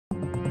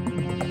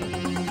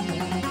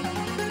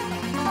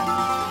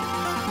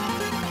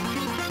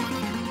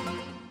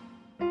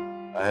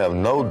I have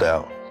no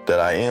doubt that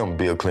I am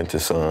Bill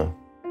Clinton's son.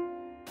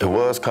 It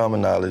was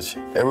common knowledge.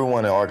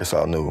 Everyone in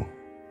Arkansas knew.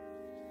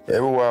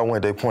 Everywhere I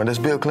went, they pointed, that's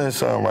Bill Clinton's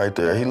son right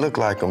there. He looked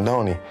like him,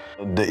 don't he?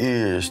 The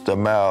ears, the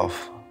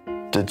mouth,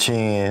 the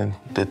chin,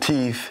 the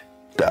teeth,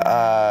 the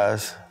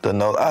eyes, the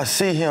nose. I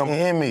see him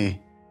in me.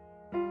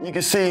 You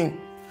can see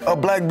a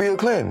black Bill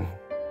Clinton.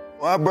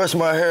 When I brush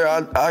my hair,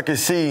 I can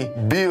see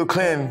Bill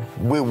Clinton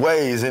with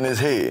waves in his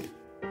head.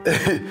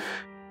 I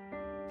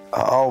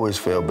always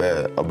felt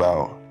bad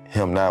about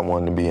him not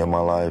wanting to be in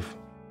my life.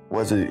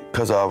 Was it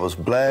because I was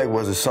black?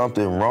 Was it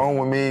something wrong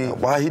with me?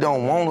 Why he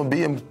don't want to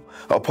be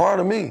a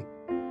part of me?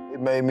 It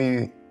made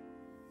me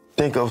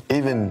think of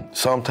even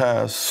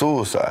sometimes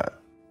suicide.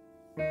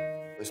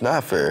 It's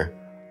not fair,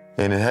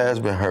 and it has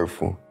been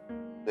hurtful.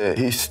 That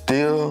he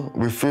still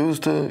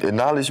refused to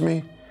acknowledge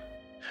me.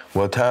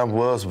 Well, time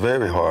was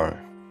very hard,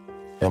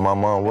 and my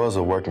mom was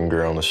a working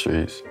girl on the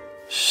streets.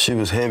 She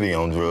was heavy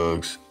on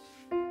drugs.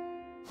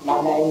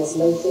 My name is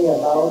Lucia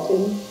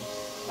Bolton.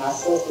 My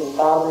sister's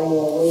Valerie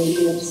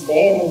Williams,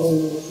 Danney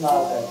Williams'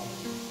 mother.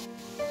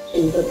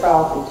 She was a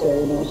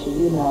prostitute, and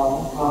she,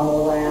 hung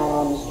around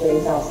on the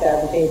streets on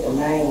 17th and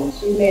Main.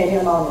 She met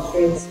him on the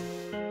streets.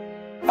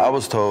 I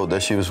was told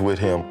that she was with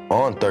him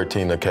on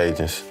 13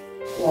 occasions.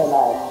 I don't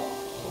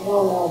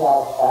know,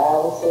 about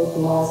 5 or 6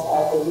 months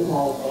after, they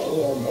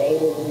had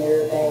dated and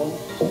everything.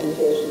 She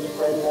said she was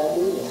pregnant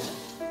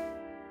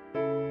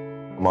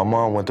either. My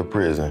mom went to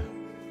prison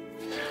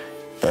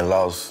and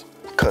lost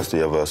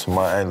custody of us.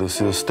 My Aunt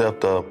Lucille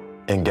stepped up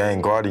and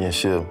gained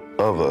guardianship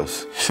of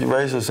us. She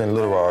raised us in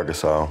Little Rock,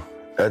 Arkansas.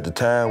 At the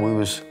time, we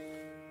was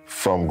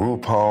from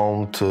group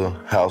home to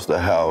house.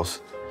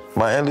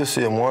 My Aunt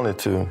Lucille wanted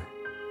to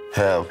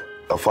have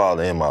a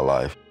father in my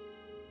life.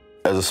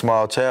 As a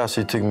small child,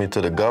 she took me to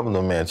the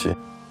governor mansion.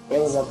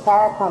 There was a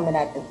car coming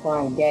at the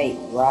front gate,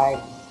 right?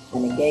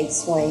 When the gate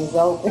swings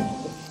open,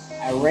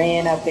 I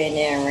ran up in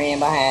there and ran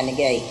behind the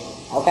gate,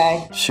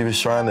 okay? She was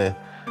trying to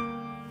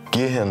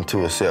get him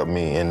to accept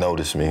me and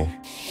notice me.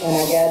 When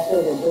I got to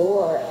the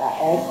door, I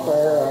asked for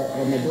her,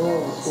 and the door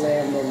was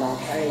slammed in my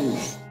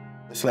face.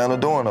 Slammed the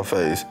door in her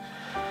face.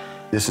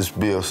 This is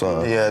Bill's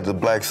son. He had the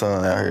black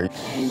son out here.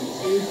 And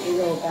the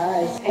little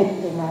guys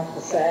came him off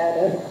the side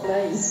of the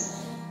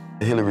place.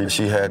 Hillary,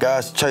 she had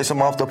guys chase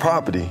him off the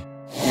property.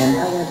 And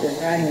I went to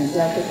right and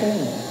dropped the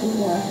thing.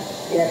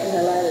 Get the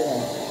hell out of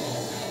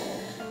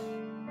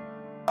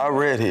there. I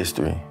read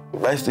history.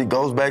 Basically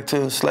goes back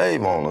to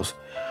slave owners.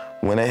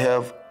 When they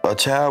have a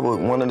child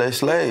with one of their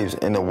slaves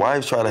and the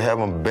wives try to have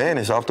them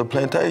banished off the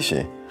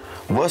plantation.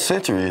 What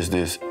century is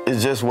this? It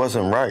just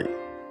wasn't right.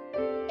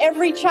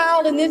 Every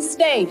child in this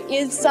state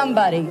is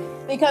somebody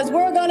because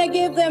we're going to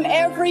give them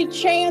every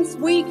chance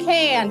we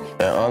can.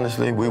 And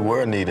honestly, we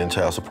were needing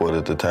child support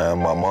at the time.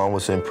 My mom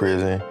was in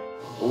prison.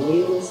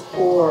 We was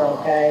poor,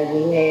 okay?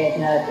 We had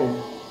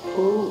nothing.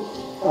 Who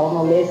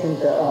gonna listen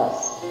to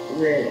us,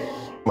 really?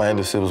 My Aunt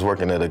Lucille was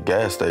working at a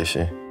gas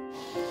station.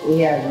 We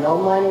have no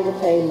money to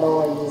pay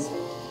lawyers.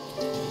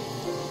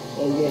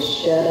 They just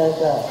shut us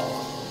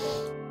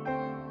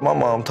up. My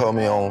mom told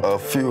me on a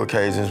few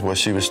occasions when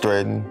she was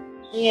threatened.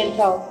 She didn't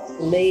told us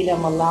to leave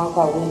them alone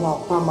because we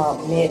gonna come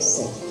up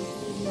missing.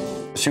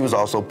 She was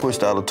also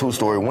pushed out a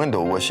 2-story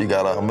window where she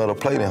got a metal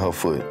plate in her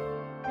foot.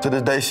 To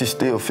this day, she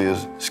still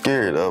feels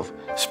scared of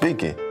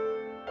speaking.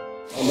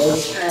 And they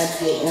was trying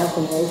to get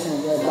information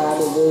about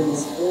Bobby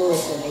Williams' story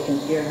so they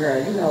can give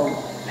her,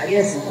 I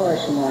guess some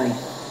hush money.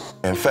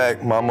 In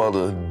fact, my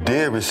mother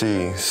did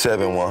receive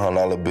 7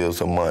 $100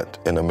 bills a month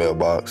in the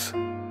mailbox.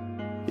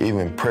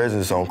 Even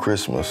presents on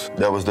Christmas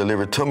that was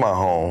delivered to my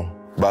home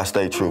by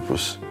state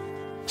troopers.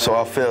 So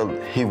I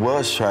felt he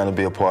was trying to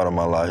be a part of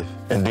my life.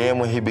 And then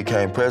when he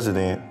became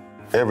president,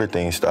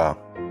 everything stopped.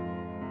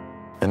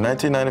 In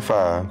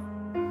 1995,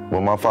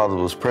 when my father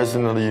was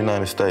president of the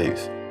United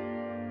States,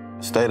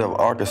 the state of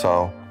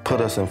Arkansas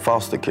put us in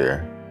foster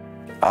care.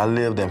 I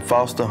lived in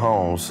foster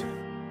homes.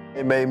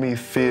 It made me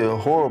feel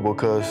horrible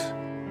because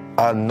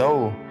I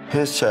know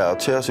his child,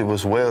 Chelsea,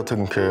 was well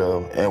taken care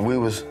of, and we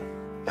was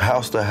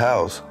house to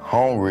house,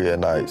 hungry at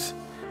nights.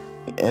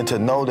 And to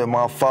know that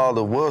my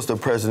father was the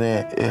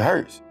president, it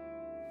hurts.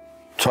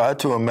 Try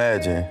to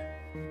imagine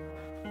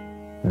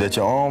that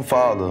your own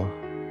father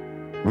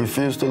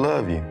refused to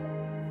love you,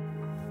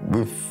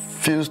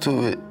 refused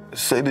to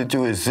say that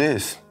you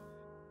exist.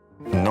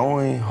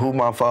 Knowing who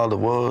my father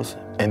was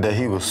and that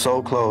he was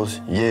so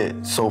close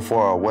yet so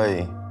far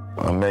away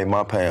made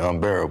my pain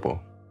unbearable.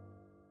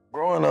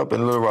 Growing up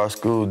in Little Rock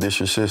school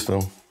district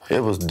system, it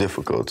was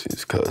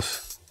difficulties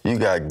because you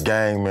got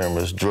gang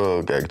members,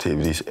 drug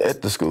activities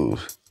at the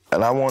schools.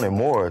 And I wanted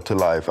more to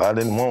life. I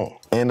didn't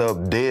want to end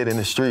up dead in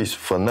the streets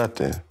for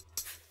nothing.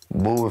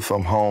 Moving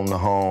from home to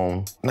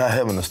home, not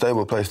having a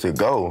stable place to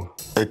go.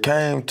 It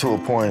came to a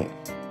point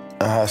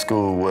in high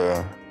school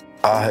where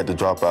I had to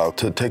drop out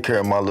to take care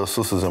of my little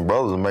sisters and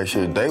brothers and make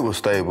sure they were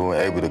stable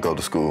and able to go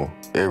to school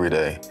every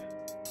day.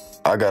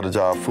 I got a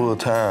job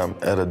full-time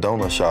at a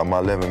donut shop my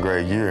 11th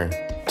grade year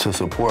to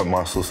support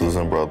my sisters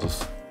and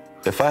brothers.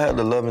 If I had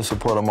the love and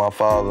support of my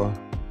father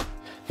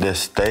that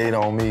stayed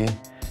on me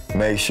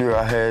make sure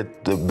I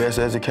had the best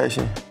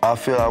education, I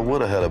feel I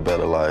would have had a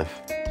better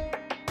life.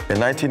 In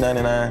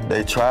 1999,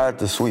 they tried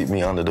to sweep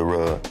me under the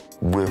rug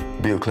with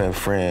Bill Clinton's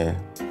friend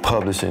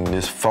publishing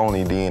this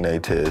phony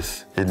DNA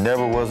test. It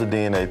never was a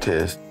DNA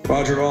test.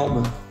 Roger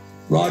Altman.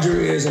 Roger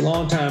is a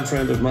longtime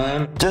friend of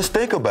mine. Just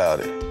think about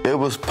it. It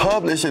was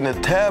published in a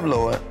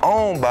tabloid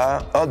owned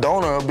by a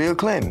donor of Bill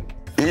Clinton.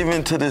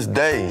 Even to this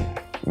day,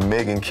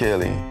 Megyn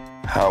Kelly,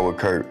 Howard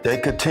Kirk, they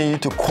continue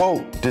to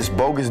quote this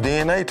bogus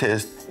DNA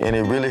test, and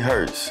it really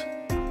hurts.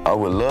 I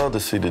would love to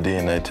see the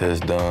DNA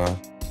test done.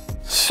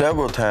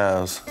 Several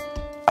times,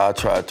 I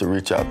tried to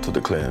reach out to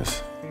the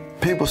Clintons.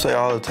 People say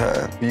all the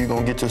time, you're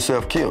gonna get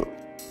yourself killed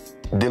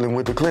dealing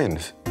with the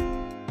Clintons.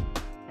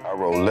 I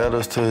wrote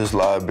letters to his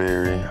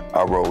library.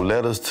 I wrote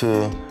letters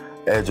to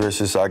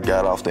addresses I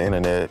got off the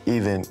internet,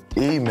 even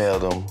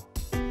emailed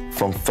him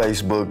from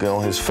Facebook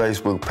on his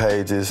Facebook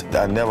pages.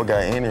 I never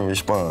got any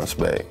response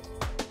back.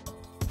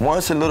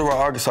 Once in Little Rock,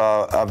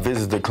 Arkansas, I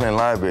visited the Clinton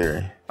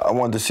Library. I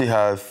wanted to see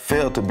how it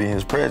felt to be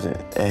his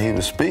president, and he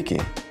was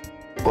speaking.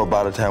 But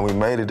by the time we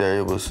made it there,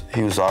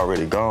 he was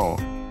already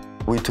gone.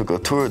 We took a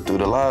tour through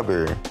the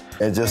library,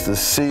 and just to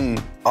see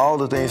all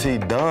the things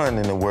he'd done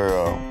in the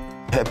world,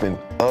 helping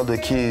other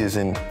kids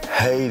in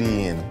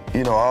Haiti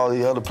and, all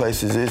the other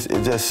places,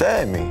 it just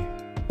saddened me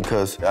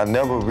because I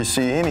never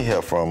received any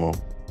help from him.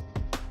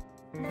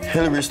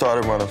 Hillary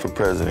started running for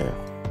president.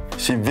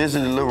 She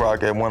visited Little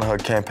Rock at one of her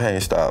campaign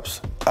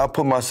stops. I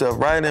put myself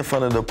right in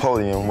front of the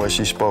podium where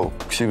she spoke.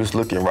 She was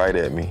looking right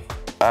at me,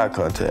 eye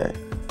contact.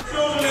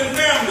 Children and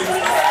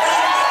families.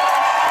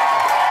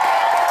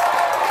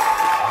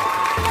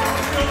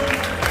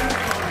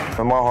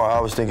 In my heart, I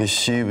was thinking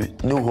she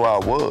knew who I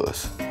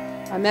was.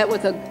 I met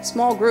with a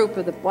small group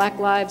of the Black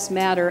Lives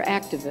Matter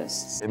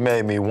activists. It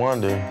made me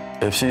wonder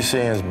if she's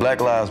saying Black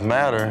Lives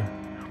Matter,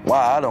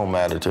 why I don't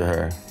matter to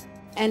her.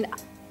 And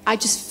I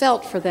just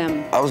felt for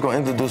them. I was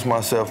going to introduce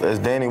myself as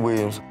Danney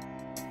Williams,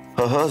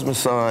 her husband's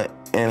son,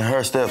 and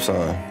her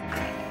stepson.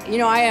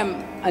 I am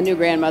a new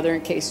grandmother,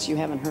 in case you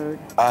haven't heard.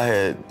 I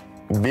had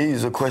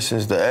millions of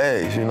questions to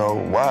ask,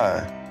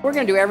 why? We're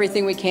going to do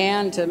everything we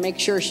can to make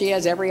sure she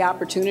has every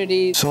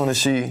opportunity. As soon as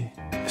she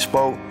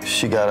spoke,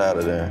 she got out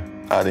of there.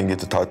 I didn't get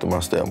to talk to my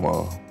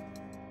stepmom.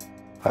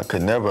 I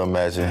could never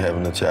imagine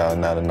having a child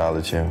and not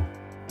acknowledge him.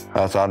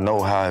 As I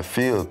know how it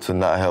feels to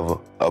not have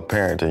a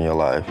parent in your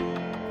life.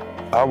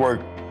 I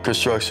work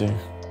construction.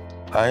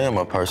 I am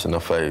a person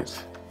of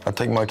faith. I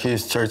take my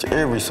kids to church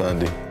every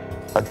Sunday.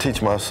 I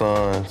teach my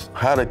sons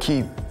how to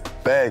keep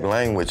bad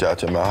language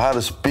out your mouth, how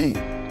to speak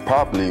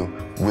properly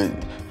with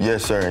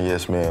yes, sir, and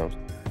yes, ma'am.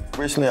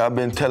 Recently, I've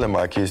been telling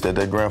my kids that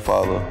their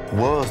grandfather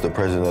was the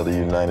president of the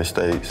United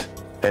States.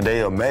 And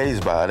they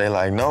amazed by it. They're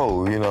like,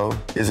 no,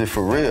 is it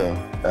for real?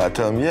 And I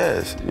tell them,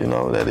 yes,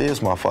 that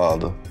is my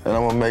father. And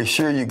I'm gonna make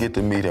sure you get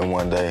to meet him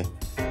one day.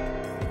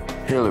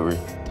 Hillary,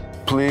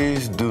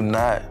 please do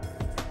not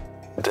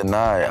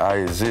deny I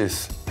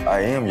exist.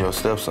 I am your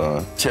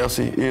stepson.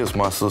 Chelsea is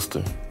my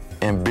sister,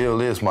 and Bill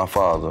is my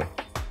father.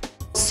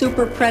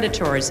 Super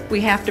predators,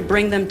 we have to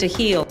bring them to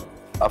heel.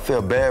 I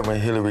felt bad when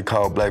Hillary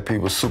called black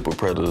people super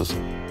predators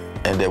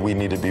and that we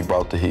need to be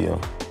brought to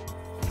heel.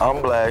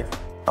 I'm black,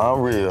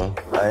 I'm real,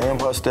 I am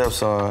her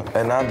stepson,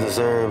 and I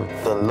deserve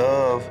the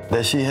love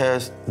that she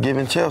has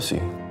given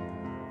Chelsea.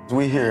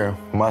 We hear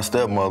my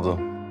stepmother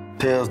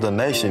tells the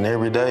nation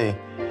every day,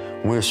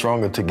 we're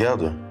stronger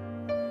together.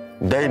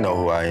 They know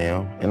who I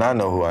am, and I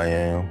know who I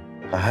am.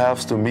 I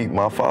have to meet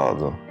my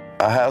father.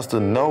 I have to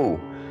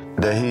know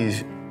that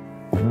he's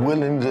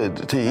willing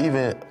to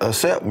even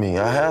accept me.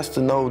 I have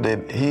to know that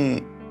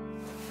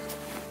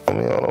I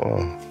don't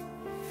know.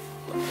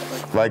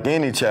 Like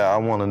any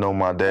child, I want to know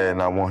my dad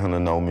and I want him to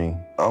know me.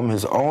 I'm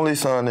his only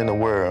son in the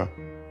world,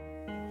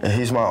 and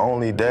he's my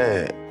only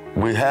dad.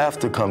 We have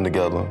to come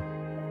together.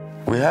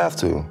 We have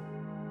to.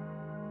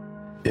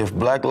 If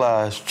Black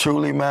lives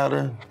truly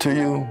matter to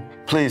you,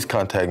 please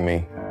contact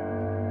me.